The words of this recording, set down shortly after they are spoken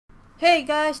Hey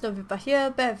guys, Novipa here,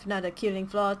 back with another Killing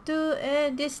Floor 2,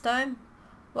 and this time,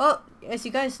 well, as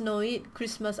you guys know it,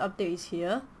 Christmas update is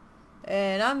here.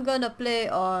 And I'm gonna play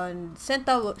on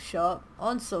Santa Workshop,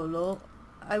 on solo.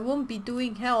 I won't be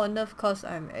doing Hell on Earth cause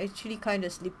I'm actually kinda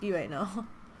sleepy right now.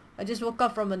 I just woke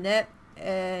up from a nap,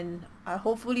 and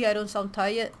hopefully I don't sound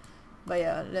tired. But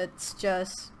yeah, let's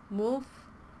just move.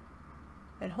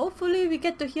 And hopefully we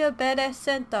get to hear Badass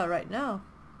Santa right now.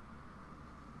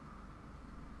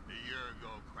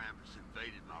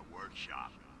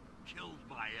 Workshop, killed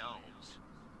my elves.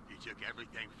 He took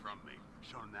everything from me,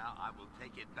 so now I will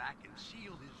take it back and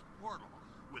seal his portal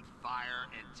with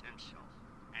fire and tinsel.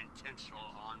 And tinsel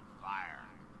on fire.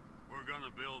 We're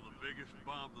gonna build the biggest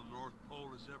bomb the North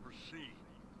Pole has ever seen,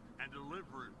 and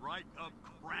deliver it right up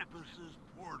Krampus's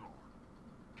portal.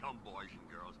 Come boys and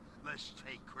girls, let's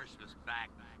take Christmas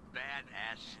back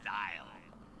badass style.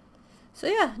 So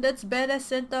yeah, that's Badass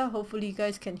Santa. Hopefully you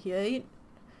guys can hear it.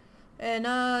 And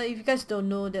if you guys don't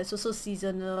know, there's also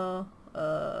seasonal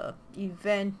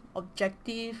event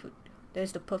objective.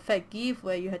 There's the perfect gift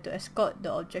where you had to escort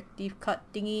the objective card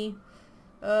thingy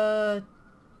to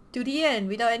the end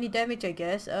without any damage, I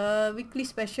guess. Weekly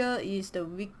special is the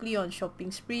weekly on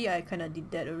shopping spree. I kinda did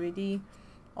that already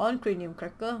on Cranium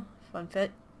Cracker. Fun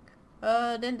fact.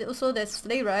 Then also there's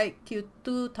Sleigh Ride, kill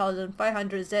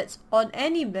 2,500 Zs on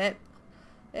any map.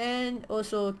 And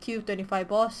also Q25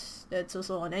 boss, that's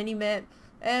also on any map.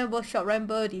 And Workshop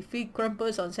Ramble, defeat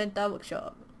Krampus on Santa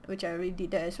Workshop, which I already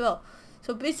did that as well.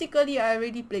 So basically I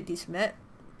already played this map,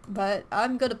 but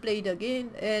I'm gonna play it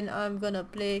again, and I'm gonna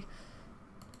play,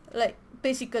 like,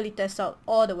 basically test out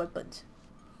all the weapons.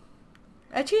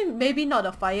 Actually, maybe not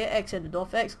the Fire Axe and the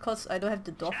Dwarf Axe, cause I don't have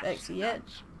the Dwarf Axe yet.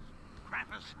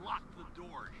 Krampus locked the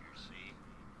doors, you see.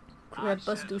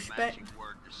 Krampus douchebag.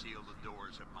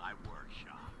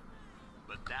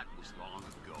 But that was long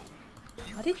ago.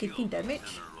 Are they taking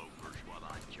damage?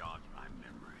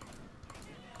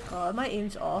 My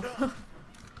aim's off.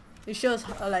 It shows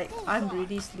like I'm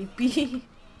really sleepy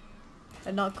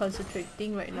and not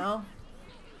concentrating right now.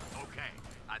 Okay,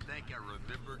 I think I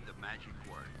remembered the magic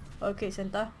word. Okay,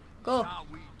 Santa, go.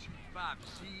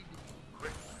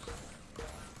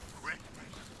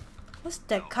 What's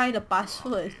that kind of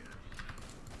password?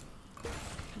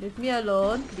 Leave me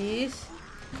alone, please.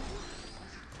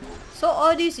 So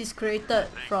all this is created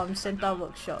from Santa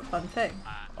Workshop. Fun fact.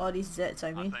 All these Zs,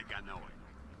 I mean. I think I know it.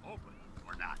 Open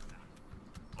or not?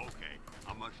 Okay,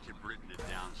 I must have written it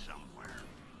down somewhere.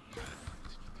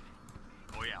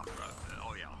 Oh yeah,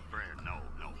 prayer. No.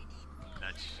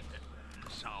 That's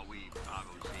Sawi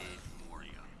Pavozi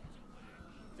Moria.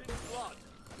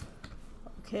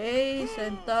 Okay,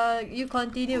 Santa, you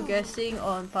continue guessing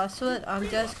on password. I'm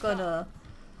just gonna,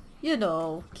 you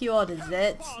know, kill all the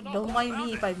Zs. Don't mind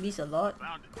me if I miss a lot.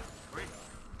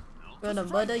 Gonna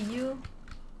murder you.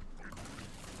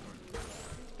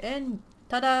 And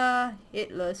tada!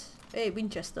 Headless. Hey,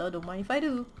 Winchester, don't mind if I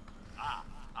do. Ah,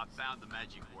 I found the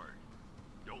magic word.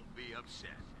 Don't be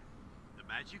upset. The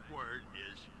magic word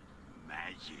is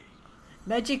magic.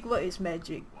 Magic word is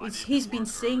magic. He's been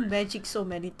saying magic so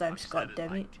many times, god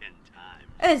damn it.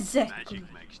 Exactly.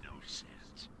 Magic makes no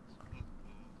sense.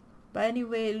 But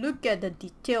anyway, look at the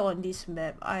detail on this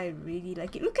map. I really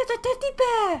like it. Look at the teddy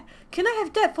bear! Can I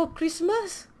have that for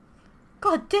Christmas?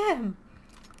 God damn!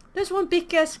 There's one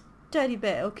big ass teddy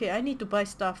bear. Okay, I need to buy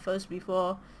stuff first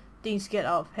before things get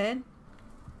out of hand.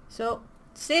 So,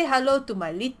 say hello to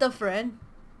my little friend.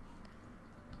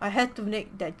 I had to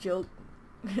make that joke.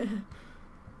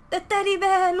 The teddy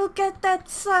bear! Look at that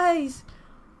size!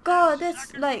 God,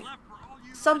 that's like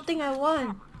something I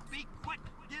want.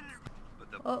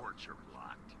 But the ports are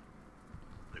blocked.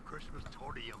 The Christmas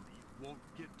tortium won't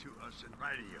get to us in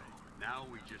radio. Now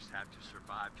we just have to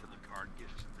survive till the card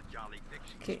gets to the Jolly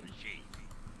Fixings machine.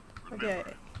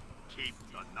 Remember, keep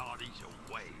the naughties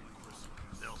away.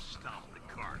 They'll stop the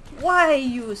card. Why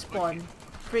you spawn?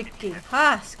 Freaking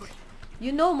husk!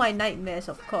 You know my nightmares,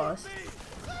 of course.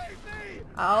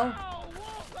 Ow.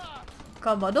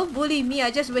 Come on, don't bully me. I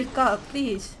just wake up,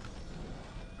 please.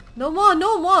 No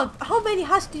more. How many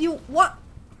husks do you... What?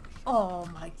 Oh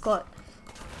my god.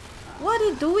 What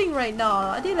are they doing right now?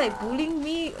 Are they like bullying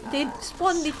me? They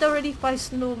spawned literally 5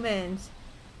 snowmans.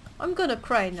 I'm gonna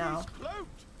cry now.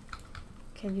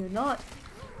 Can you not?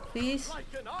 Please?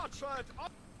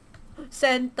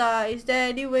 Santa, is there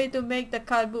any way to make the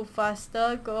card move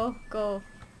faster? Go.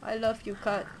 I love you,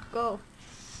 card. Go.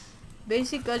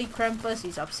 Basically, Krampus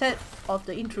is upset of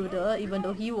the intruder, even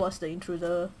though he was the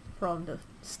intruder from the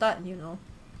start, you know.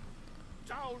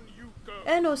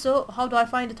 And also, how do I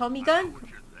find the Tommy gun?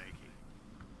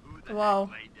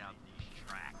 Wow.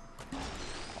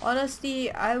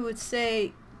 Honestly, I would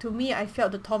say, to me, I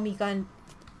felt the Tommy gun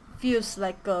feels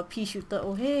like a pea shooter.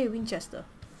 Oh hey, Winchester.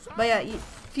 But yeah, it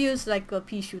feels like a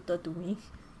pea shooter to me.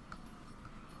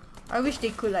 I wish they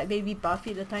could like maybe buff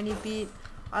it a tiny bit.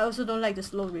 I also don't like the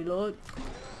slow reload.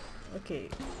 Okay,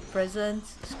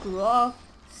 presents, screw off.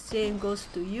 Same goes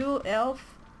to you,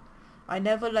 elf. I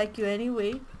never like you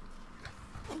anyway.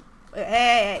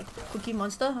 Hey, Cookie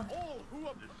Monster.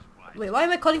 Wait, why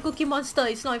am I calling Cookie Monster?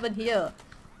 It's not even here.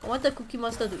 I wanted Cookie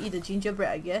Monster to eat the gingerbread,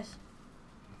 I guess.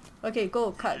 Okay,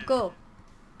 go, cut, go.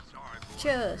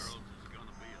 Cheers.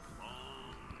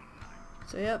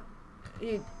 So yep,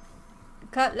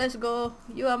 cut, let's go.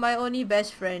 You are my only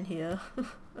best friend here.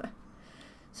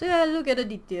 So yeah, look at the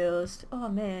details. Oh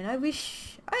man, I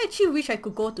actually wish I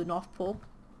could go to North Pole.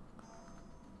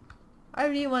 I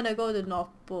really want to go to North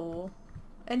Pole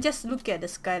and just look at the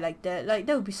sky like that. Like,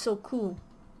 that would be so cool.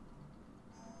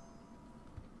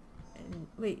 And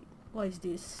wait, what is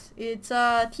this? It's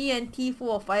TNT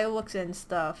full of fireworks and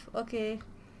stuff. Okay.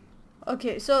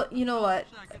 Okay, so you know what?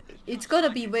 It's gonna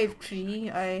be wave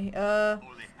 3. I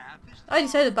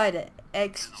decided to buy the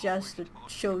X just to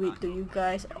show it to you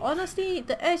guys. Honestly,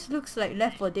 the X looks like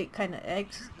Left 4 Dead kind of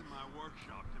X.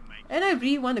 And I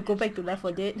really want to go back to Left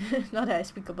 4 Dead now that I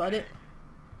speak about it.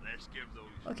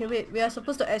 Okay, wait, we are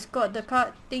supposed to escort the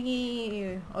cart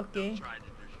thingy. Okay.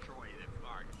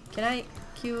 Can I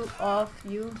kill off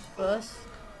you first?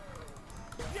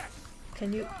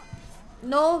 Can you?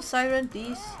 No, Siren,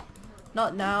 please.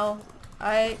 Not now.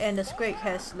 I and the Scrake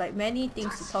has like many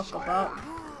things to talk about.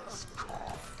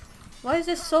 Why is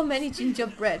there so many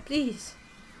gingerbread? Please.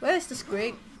 Where is the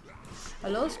Scrake?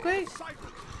 Hello, Scrake?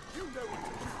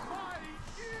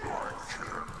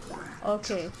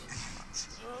 Okay.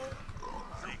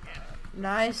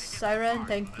 Nice, Siren,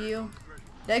 thank you.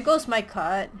 There goes my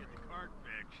card.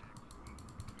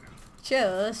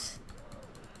 Cheers.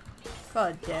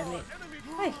 God damn it.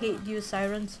 I hate you,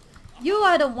 Sirens. You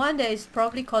are the one that is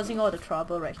probably causing all the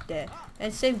trouble right there.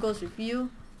 And same goes with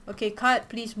you. Okay, card,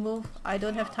 please move. I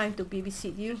don't have time to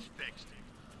babysit you.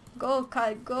 Go,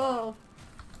 card, go.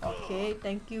 Okay,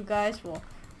 thank you guys for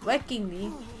whacking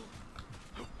me.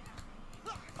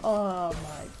 Oh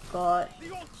my god.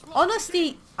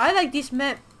 Honestly, I like this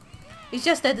map. It's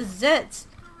just that the Zeds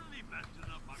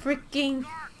freaking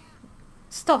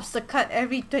stops the cut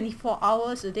every 24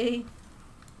 hours a day.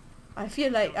 I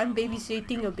feel like I'm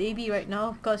babysitting a baby right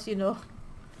now because, you know,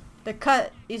 the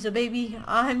cut is a baby.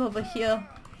 I'm over here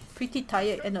pretty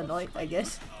tired and annoyed, I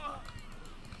guess.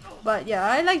 But yeah,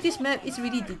 I like this map. It's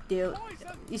really detailed.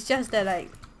 It's just that like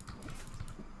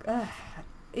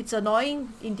it's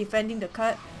annoying in defending the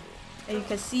cut, and you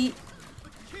can see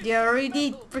they're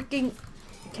already freaking.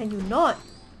 Can you not?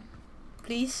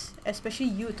 Please, especially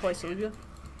you, Toy Soldier.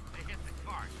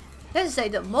 That's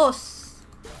like the most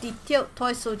detailed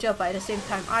Toy Soldier, but at the same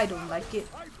time I don't like it.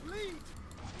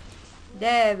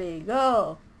 There we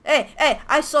go. Hey, hey,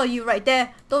 I saw you right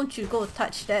there. Don't you go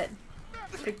touch that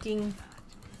freaking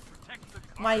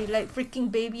my like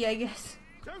freaking baby, I guess.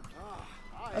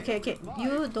 Okay, okay,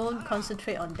 you don't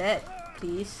concentrate on that,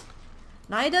 please.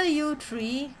 Neither you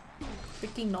three.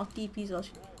 Freaking naughty piece of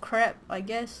crap, I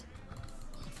guess.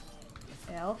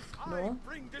 Elf, no.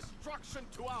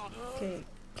 Okay,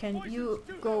 can you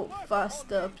go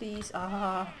faster, please?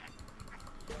 Ah.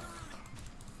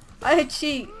 I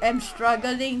actually am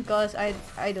struggling because I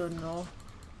don't know.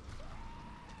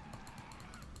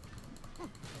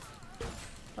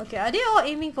 Okay, are they all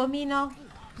aiming for me now?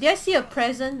 Did I see a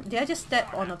present? Did I just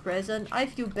step on a present? I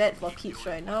feel bad for kids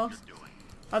right now.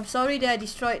 I'm sorry that I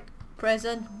destroyed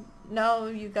present. Now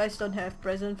you guys don't have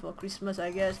present for Christmas,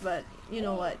 I guess, but you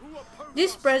know what?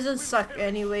 These presents suck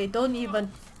anyway. Don't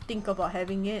even think about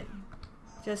having it.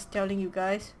 Just telling you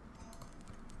guys.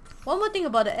 One more thing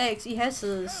about the X, it has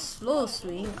a slow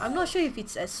swing. I'm not sure if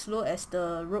it's as slow as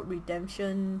the Road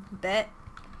Redemption bat,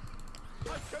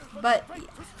 but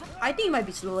I think it might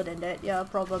be slower than that. Yeah,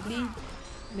 probably.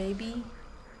 Maybe.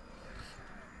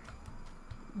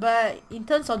 But in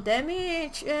terms of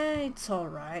damage, it's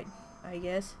alright, I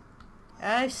guess.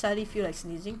 I suddenly feel like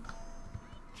sneezing.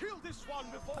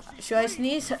 Should I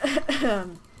sneeze?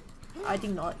 I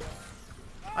think not.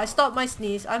 I stopped my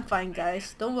sneeze. I'm fine,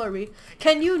 guys. Don't worry.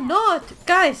 Can you not?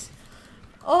 Guys!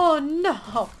 Oh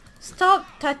no! Stop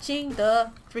touching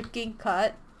the freaking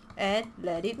card and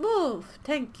let it move.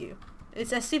 Thank you.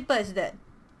 It's as simple as that.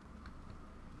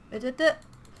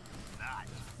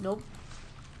 Nope.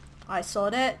 I saw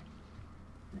that.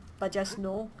 But just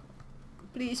no.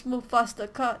 Please move faster,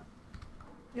 card.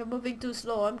 You're moving too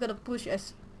slow. I'm gonna push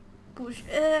as... Push.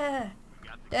 There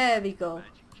we go.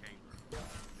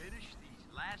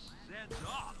 Zeds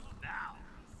off now.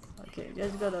 Okay,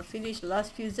 just gotta finish the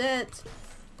last few Zeds.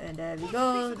 And there we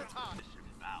go.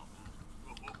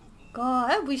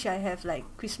 God, I wish I have like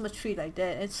Christmas tree like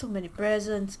that and so many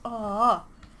presents. Oh,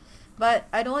 but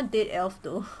I don't want dead elf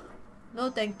though. No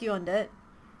thank you on that.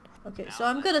 Okay, so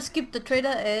I'm gonna skip the trader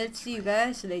and see you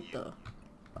guys later.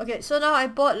 Okay, so now I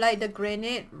bought like the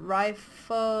grenade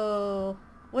rifle.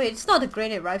 Wait, it's not the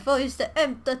grenade rifle, it's the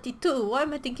M32. Why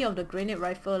am I thinking of the grenade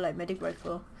rifle like medic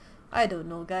rifle? I don't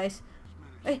know, guys.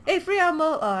 Hey, free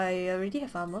ammo! I already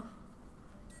have ammo.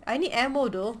 I need ammo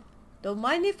though. Don't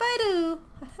mind if I do.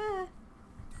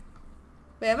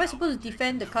 Wait, am I supposed to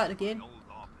defend the card again?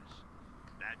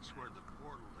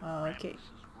 Oh, okay.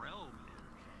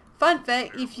 Fun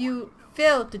fact, if you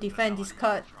fail to defend this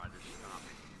card,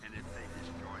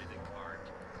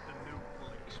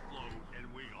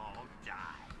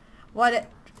 what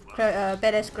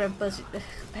badass Krampus,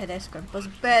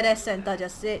 badass Santa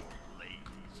just said.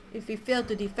 If you fail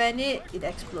to defend it, it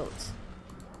explodes.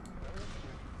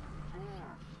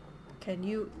 Can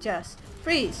you just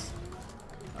freeze?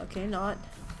 Okay, not.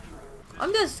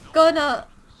 I'm just gonna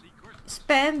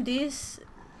spam this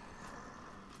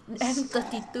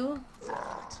M32.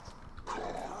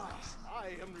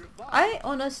 I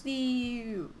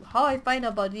honestly, how I find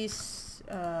about this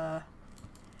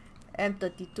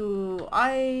M32,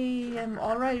 I am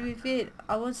alright with it.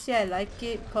 I won't say I like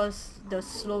it because the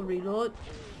slow reload,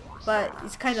 but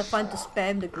it's kind of fun to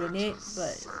spam the grenade.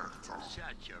 But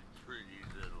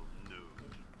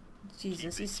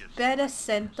Jesus, it's badass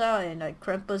Santa and like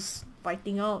Krampus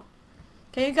fighting out.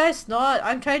 Can you guys not?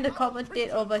 I'm trying to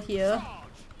commentate over here.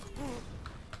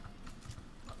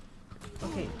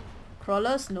 Okay,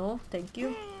 crawlers, no, thank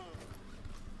you.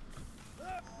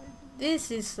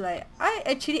 This is like, I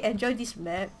actually enjoy this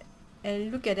map.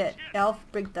 And look at that elf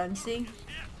breakdancing.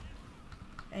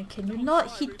 And can you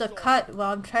not hit the card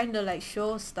while I'm trying to like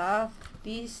show stuff?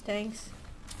 Please, thanks.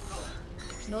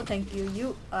 No thank you,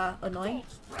 you are annoying.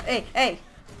 Hey,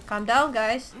 calm down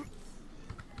guys.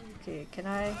 Okay, can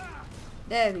I?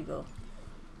 There we go.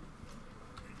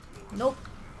 Nope.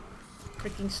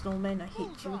 Freaking snowman, I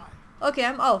hate you. Okay,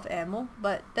 I'm out of ammo,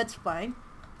 but that's fine.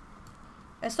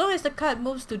 As long as the card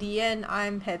moves to the end,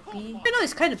 I'm happy. I know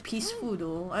it's kind of peaceful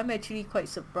though. I'm actually quite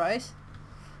surprised.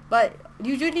 But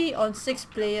usually on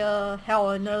 6-player, Hell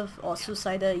on Earth or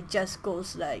Suicider, it just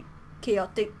goes like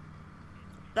chaotic.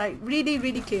 Like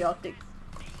really chaotic.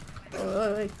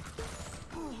 Oh,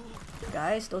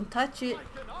 guys, don't touch it.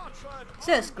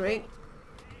 That's great.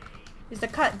 Is the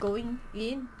card going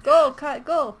in? Go card,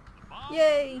 go!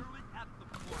 Yay!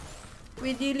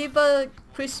 We deliver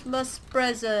Christmas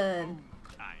present.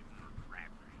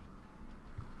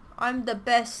 I'm the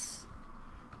best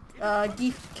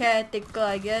gift caretaker,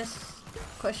 I guess.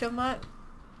 Question mark.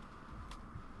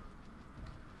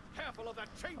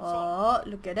 Oh,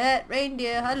 look at that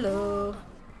reindeer. Hello.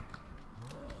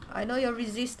 I know you're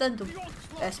resistant to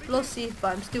explosive,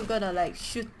 but I'm still gonna like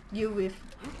shoot you with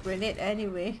grenade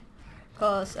anyway.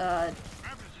 Cause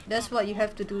that's what you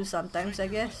have to do sometimes, I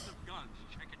guess.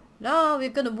 Now we're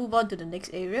gonna move on to the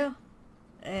next area.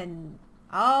 And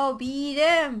I'll be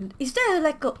damned. Is there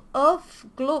like a Earth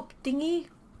globe thingy?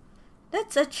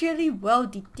 That's actually well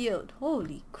detailed.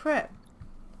 Holy crap.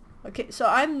 Okay, so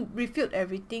I'm refilled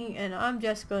everything and I'm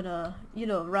just gonna, you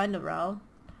know, run around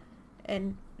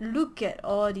and look at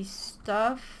all this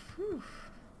stuff. Whew.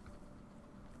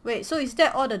 Wait, so is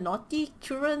that all the naughty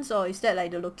children, or is that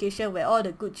like the location where all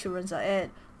the good children are at?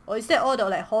 Or is that all the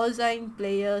like Holstein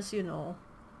players, you know,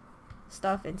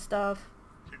 stuff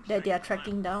that they are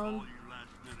tracking down?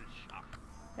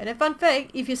 And a fun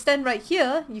fact, if you stand right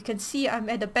here, you can see I'm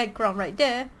at the background right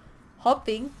there,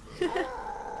 hopping.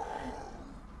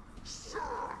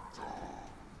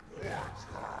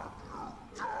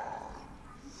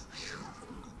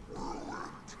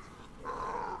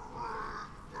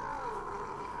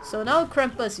 So now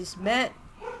Krampus is mad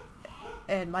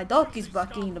and my dog is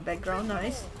barking in the background.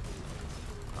 Nice.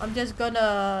 I'm just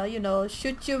gonna, you know,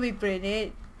 shoot you with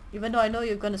grenade, even though I know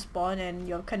you're gonna spawn and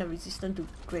you're kind of resistant to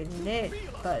grenade,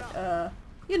 but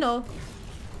you know,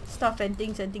 stuff and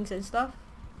things and stuff.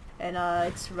 And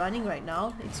it's running right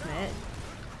now. It's mad.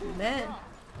 Mad.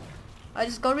 I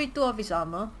just got rid 2 of his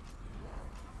armor.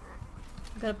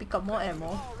 I'm gonna pick up more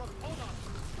ammo.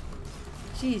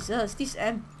 Jesus, this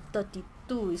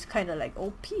M32 is kind of like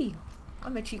OP.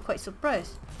 I'm actually quite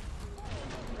surprised.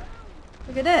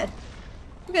 Look at that.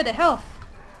 Look at the health.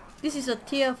 This is a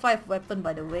tier 5 weapon,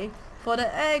 by the way. For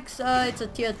the axe, it's a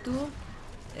tier 2.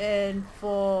 And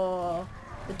for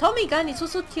the Tommy gun, it's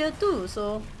also tier 2.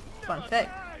 So, fun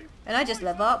fact. And I just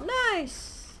level up.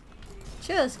 Nice!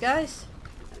 Cheers, guys.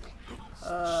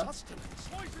 I'm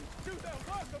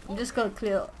just gonna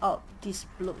clear out this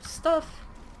bloat stuff.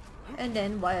 And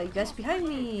then why are you guys behind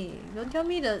me? Don't tell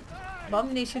me the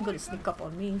Abomination gonna sneak up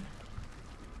on me.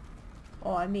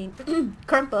 Oh, I mean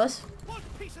Krampus.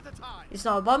 It's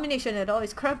not Abomination at all,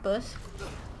 it's Krampus.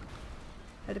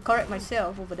 I had to correct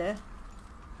myself over there.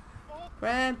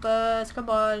 Krampus, come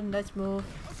on, let's move.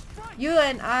 You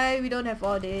and I, we don't have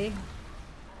all day.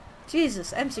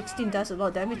 Jesus, M16 does a lot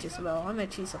of damage as well. I'm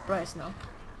actually surprised now.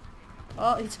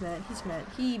 Oh, he's mad, he's mad.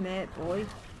 He mad, boy.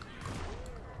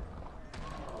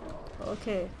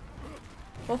 Okay.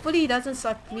 Hopefully he doesn't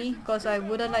suck me, because I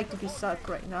wouldn't like to be sucked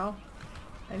right now.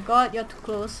 And God, you're too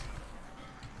close.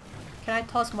 Can I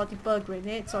toss multiple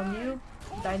grenades on you?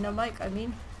 Dynamite, I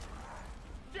mean.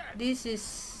 This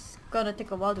is gonna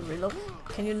take a while to reload.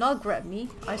 Can you not grab me?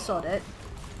 I saw that.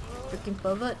 Freaking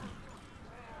pervert.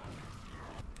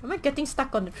 Am I getting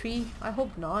stuck on the tree? I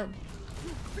hope not.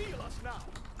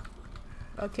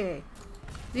 Okay.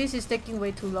 This is taking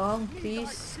way too long.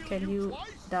 Please, can you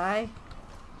die?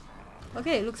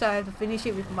 Okay, looks like I have to finish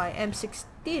it with my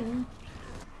M16.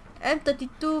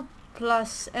 M32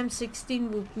 plus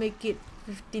M16 will make it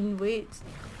 15 weights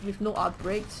with no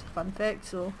outbreaks. Fun fact.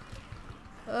 So,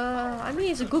 I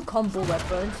mean it's a good combo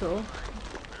weapon. So,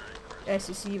 as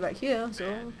you see right here.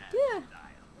 So, yeah.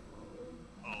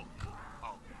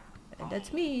 And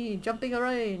that's me jumping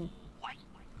around.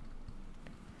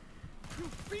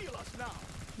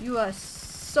 You are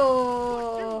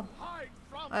so...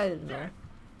 I don't know.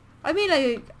 I mean,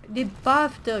 like, they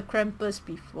buffed the Krampus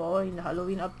before in the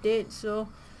Halloween update, so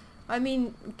I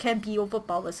mean, it can be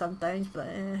overpowered sometimes, but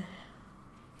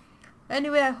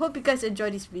anyway, I hope you guys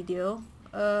enjoyed this video.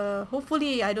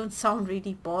 Hopefully I don't sound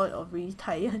really bored or really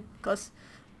tired, because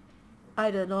I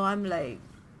don't know, I'm like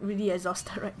really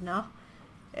exhausted right now.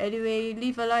 Anyway,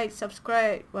 leave a like,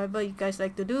 subscribe, whatever you guys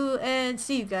like to do, and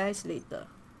see you guys later.